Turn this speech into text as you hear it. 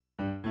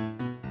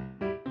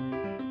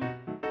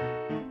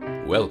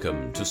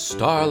Welcome to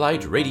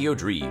Starlight Radio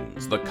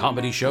Dreams, the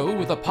comedy show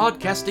with a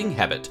podcasting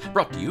habit,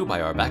 brought to you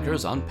by our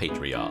backers on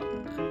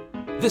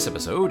Patreon. This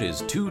episode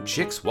is Two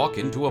Chicks Walk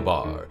Into a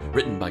Bar,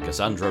 written by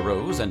Cassandra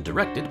Rose and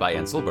directed by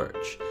Ansel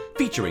Birch,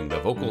 featuring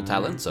the vocal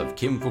talents of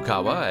Kim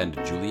Fukawa and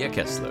Julia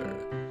Kessler.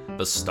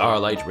 The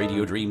Starlight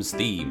Radio Dreams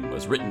theme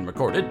was written and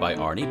recorded by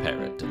Arnie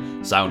Parrott.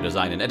 Sound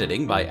design and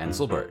editing by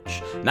Ansel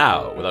Birch.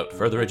 Now, without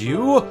further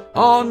ado,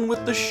 on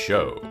with the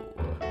show.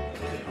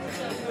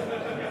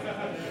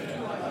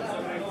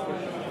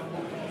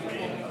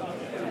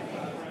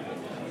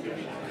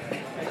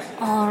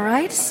 All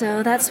right,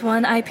 so that's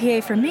one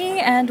IPA for me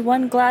and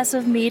one glass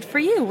of mead for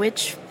you,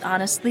 which,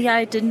 honestly,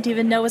 I didn't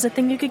even know was a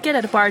thing you could get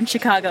at a bar in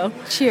Chicago.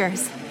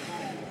 Cheers.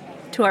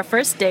 To our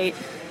first date.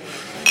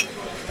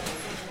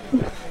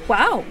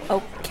 Wow,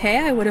 okay,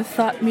 I would have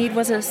thought mead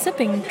was a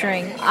sipping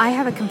drink. I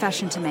have a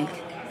confession to make.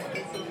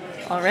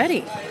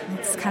 Already?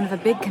 It's kind of a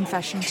big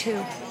confession,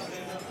 too.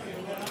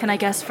 Can I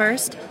guess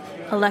first?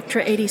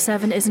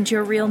 Electra87 isn't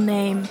your real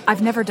name.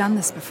 I've never done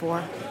this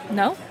before.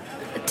 No?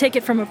 Take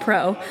it from a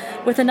pro.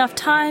 With enough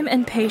time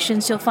and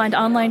patience, you'll find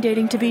online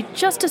dating to be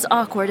just as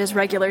awkward as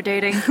regular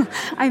dating.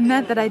 I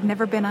meant that I'd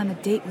never been on a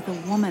date with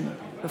a woman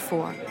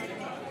before.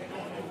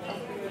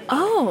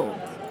 Oh.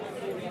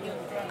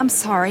 I'm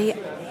sorry.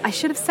 I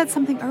should have said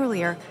something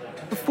earlier,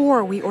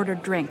 before we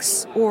ordered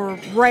drinks, or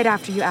right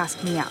after you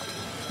asked me out.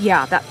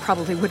 Yeah, that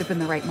probably would have been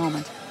the right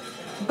moment.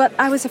 But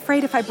I was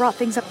afraid if I brought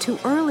things up too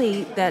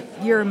early, that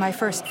you're my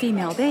first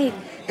female date,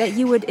 that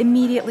you would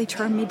immediately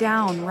turn me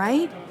down,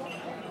 right?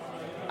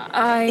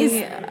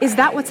 Is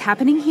that what's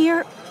happening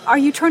here? Are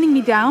you turning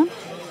me down?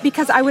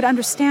 Because I would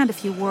understand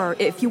if you were.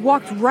 If you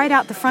walked right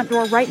out the front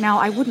door right now,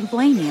 I wouldn't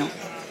blame you.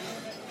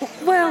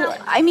 Well,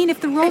 I mean, if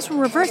the roles were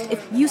reversed,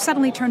 if you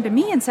suddenly turned to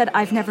me and said,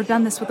 I've never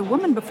done this with a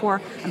woman before,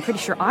 I'm pretty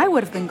sure I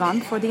would have been gone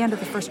before the end of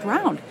the first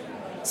round.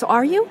 So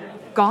are you?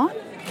 Gone?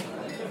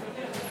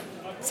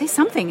 Say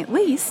something, at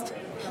least.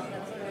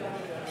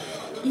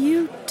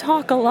 You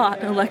talk a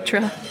lot,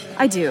 Electra.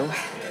 I do,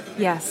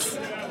 yes.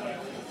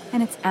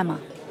 And it's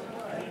Emma.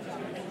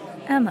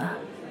 Emma.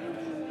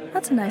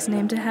 That's a nice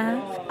name to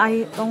have.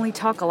 I only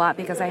talk a lot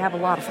because I have a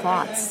lot of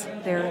thoughts.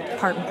 They're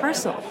part and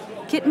parcel.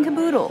 Kit and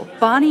caboodle.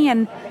 Bonnie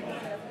and...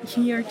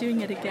 You're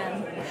doing it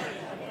again.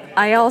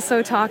 I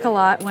also talk a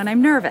lot when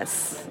I'm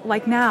nervous,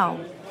 like now,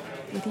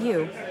 with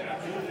you.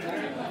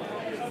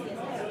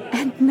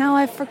 And now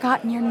I've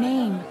forgotten your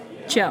name.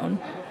 Joan.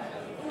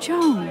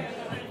 Joan.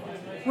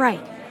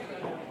 Right.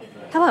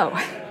 Hello.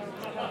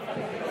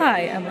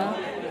 Hi, Emma.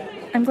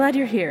 I'm glad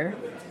you're here.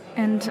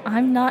 And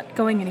I'm not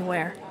going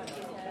anywhere.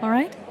 All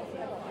right?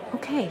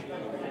 Okay.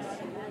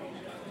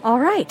 All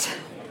right.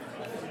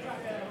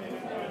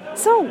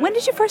 So, when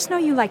did you first know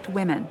you liked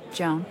women,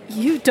 Joan?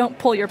 You don't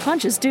pull your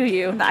punches, do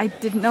you? I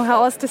didn't know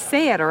how else to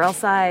say it, or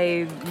else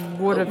I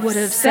would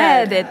have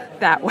said it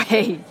that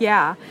way,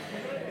 yeah.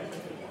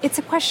 It's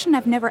a question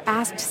I've never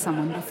asked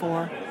someone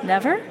before.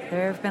 Never?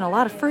 There have been a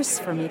lot of firsts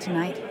for me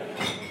tonight.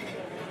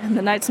 And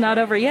the night's not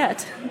over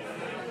yet.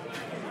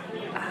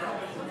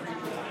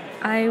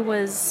 I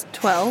was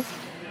 12.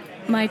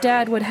 My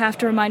dad would have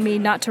to remind me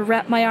not to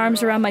wrap my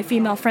arms around my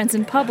female friends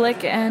in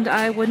public, and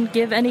I wouldn't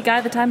give any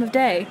guy the time of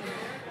day.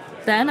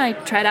 Then I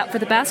tried out for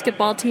the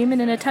basketball team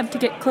in an attempt to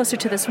get closer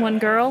to this one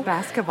girl.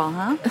 Basketball,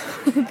 huh?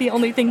 The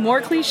only thing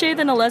more cliche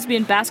than a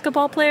lesbian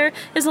basketball player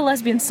is a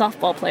lesbian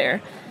softball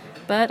player.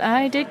 But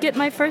I did get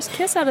my first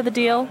kiss out of the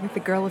deal. With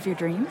the girl of your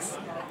dreams?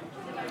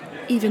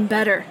 Even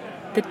better,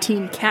 the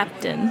team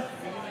captain.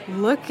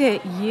 Look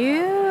at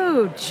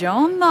you,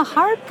 Joan the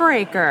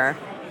Heartbreaker.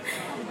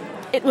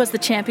 It was the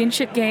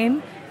championship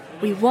game.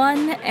 We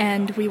won,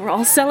 and we were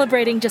all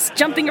celebrating, just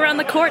jumping around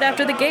the court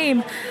after the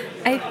game.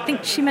 I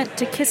think she meant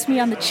to kiss me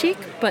on the cheek,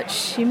 but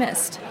she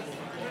missed.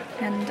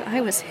 And I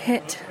was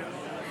hit.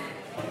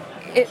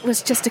 It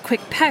was just a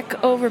quick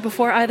peck over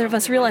before either of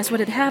us realized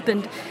what had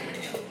happened.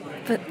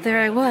 But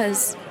there I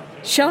was,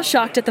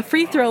 shell-shocked at the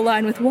free throw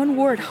line with one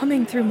word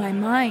humming through my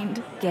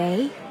mind.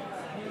 Gay?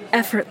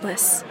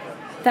 Effortless.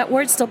 That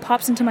word still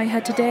pops into my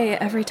head today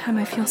every time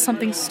I feel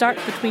something start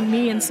between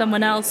me and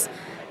someone else.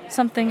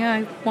 Something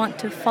I want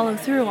to follow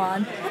through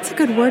on. That's a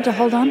good word to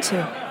hold on to.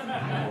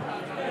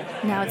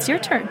 Now it's your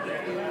turn.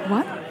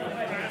 What?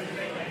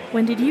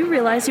 When did you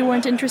realize you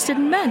weren't interested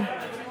in men?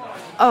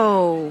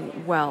 Oh,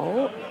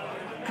 well...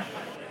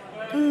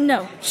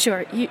 No,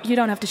 sure. You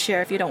don't have to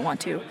share if you don't want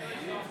to.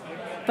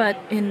 But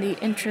in the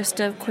interest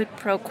of quid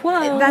pro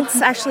quo...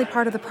 That's actually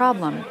part of the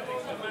problem.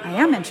 I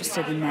am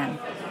interested in men.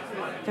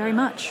 Very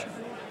much.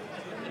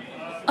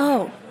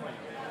 Oh.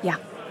 Yeah.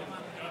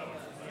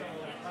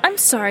 I'm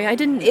sorry, I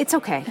didn't... It's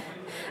okay.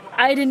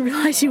 I didn't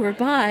realize you were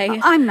bi.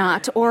 I'm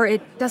not, or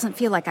it doesn't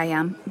feel like I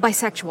am.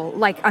 Bisexual,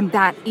 like I'm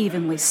that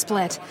evenly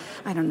split.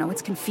 I don't know,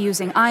 it's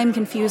confusing. I'm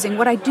confusing.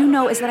 What I do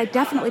know is that I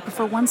definitely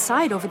prefer one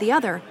side over the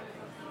other.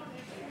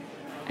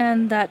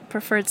 And that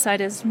preferred side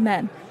is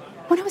men.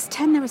 When I was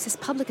 10, there was this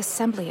public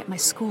assembly at my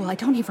school. I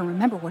don't even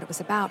remember what it was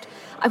about.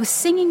 I was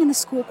singing in the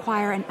school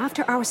choir, and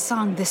after our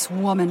song, this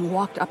woman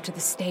walked up to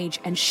the stage,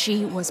 and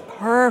she was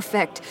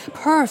perfect.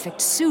 Perfect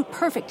suit,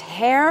 perfect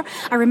hair.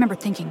 I remember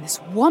thinking, this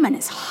woman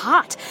is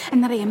hot,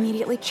 and then I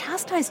immediately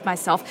chastised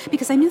myself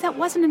because I knew that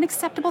wasn't an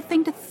acceptable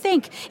thing to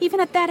think. Even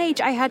at that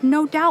age, I had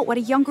no doubt what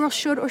a young girl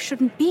should or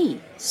shouldn't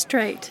be.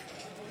 Straight.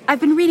 I've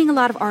been reading a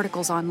lot of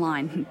articles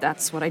online.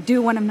 That's what I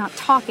do when I'm not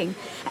talking.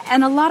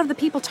 And a lot of the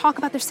people talk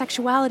about their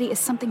sexuality as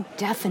something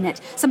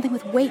definite, something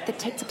with weight that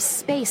takes up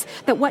space,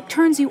 that what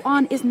turns you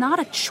on is not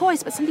a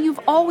choice, but something you've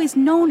always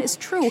known is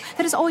true,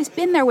 that has always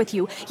been there with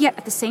you. Yet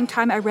at the same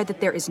time, I read that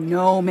there is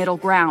no middle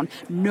ground,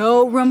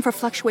 no room for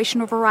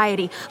fluctuation or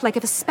variety. Like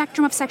if a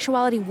spectrum of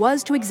sexuality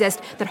was to exist,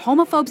 that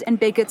homophobes and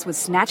bigots would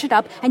snatch it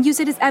up and use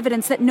it as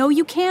evidence that no,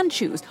 you can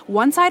choose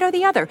one side or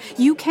the other.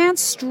 You can't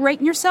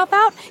straighten yourself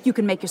out. You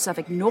can make yourself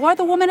ignore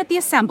the woman at the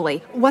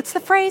assembly. What's the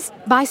phrase?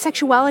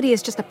 Bisexuality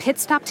is just a pit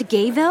stop to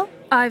Gayville?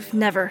 I've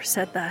never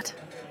said that.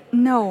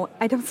 No,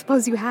 I don't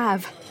suppose you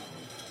have.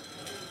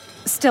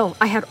 Still,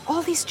 I had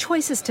all these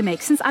choices to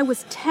make since I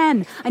was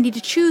 10. I need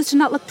to choose to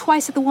not look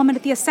twice at the woman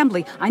at the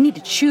assembly. I need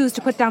to choose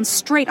to put down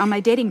straight on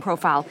my dating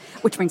profile.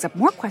 Which brings up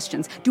more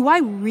questions. Do I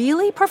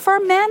really prefer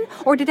men?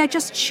 Or did I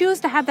just choose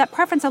to have that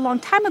preference a long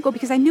time ago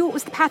because I knew it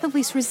was the path of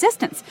least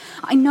resistance?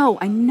 I know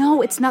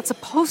it's not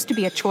supposed to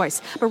be a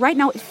choice. But right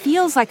now it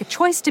feels like a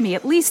choice to me,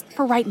 at least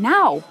for right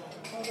now.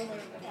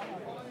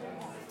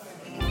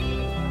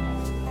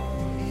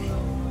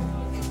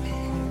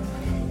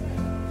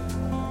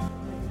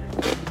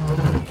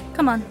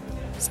 Come on,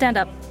 stand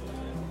up.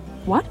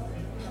 What?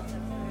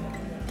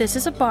 This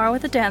is a bar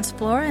with a dance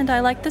floor, and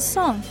I like this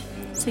song.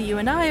 So you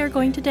and I are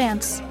going to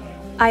dance.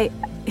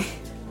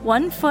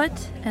 One foot,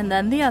 and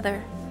then the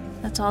other.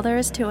 That's all there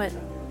is to it.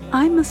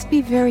 I must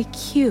be very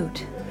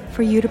cute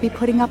for you to be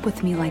putting up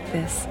with me like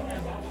this.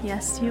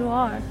 Yes, you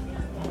are.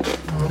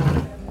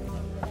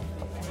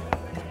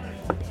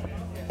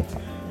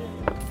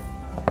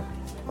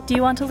 Do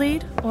you want to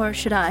lead, or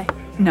should I?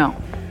 No.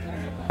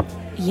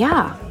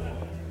 Yeah.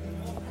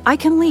 I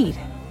can lead.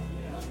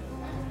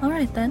 All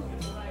right, then.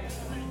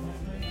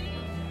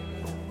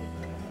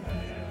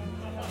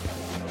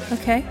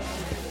 Okay.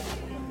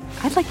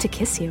 I'd like to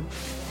kiss you.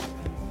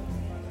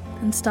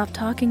 Then stop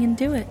talking and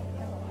do it.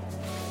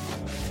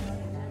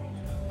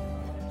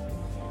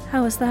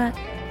 How was that?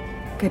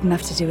 Good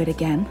enough to do it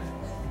again.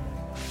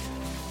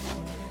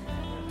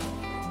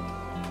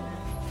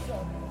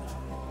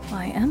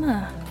 Why,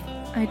 Emma,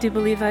 I do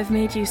believe I've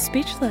made you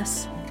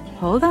speechless.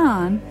 Hold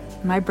on.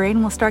 My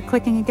brain will start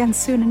clicking again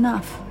soon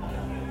enough.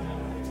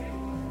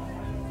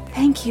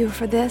 Thank you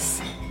for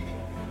this.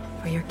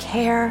 For your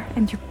care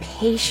and your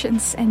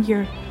patience and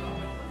your...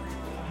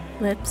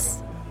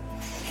 Lips.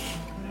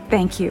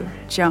 Thank you,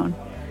 Joan.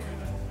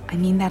 I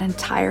mean that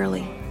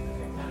entirely.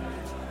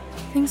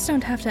 Things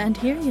don't have to end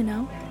here, you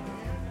know.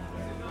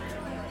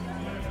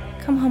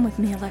 Come home with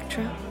me,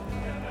 Electra.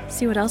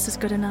 See what else is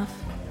good enough.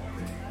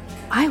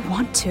 I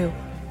want to.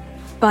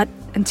 But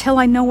until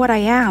I know what I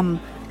am...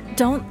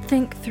 Don't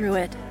think through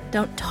it.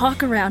 Don't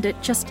talk around it.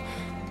 Just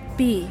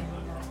be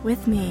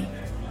with me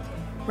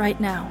right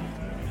now.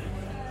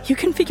 You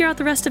can figure out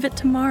the rest of it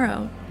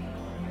tomorrow.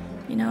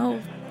 You know,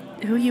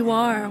 who you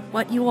are,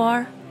 what you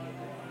are.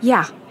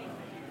 Yeah.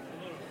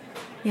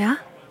 Yeah?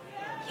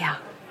 Yeah.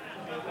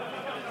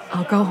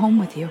 I'll go home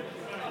with you.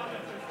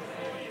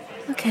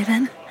 Okay,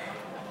 then.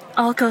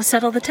 I'll go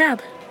settle the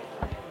tab.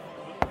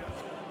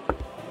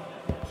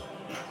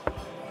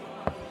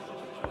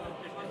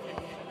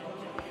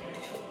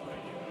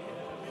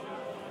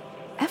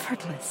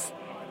 Effortless.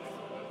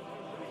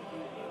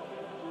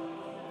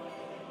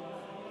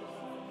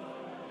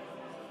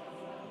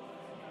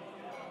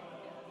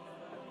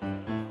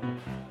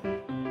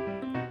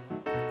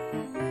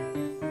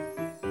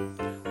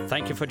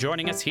 Thank you for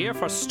joining us here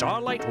for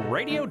Starlight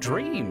Radio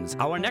Dreams.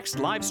 Our next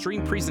live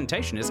stream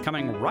presentation is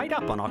coming right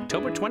up on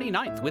October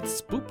 29th with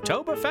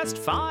Spooktoberfest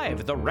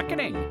 5, The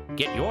Reckoning.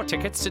 Get your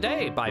tickets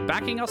today by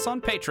backing us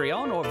on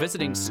Patreon or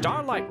visiting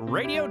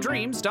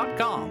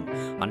starlightradiodreams.com.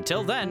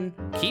 Until then,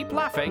 keep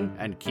laughing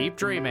and keep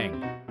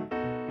dreaming.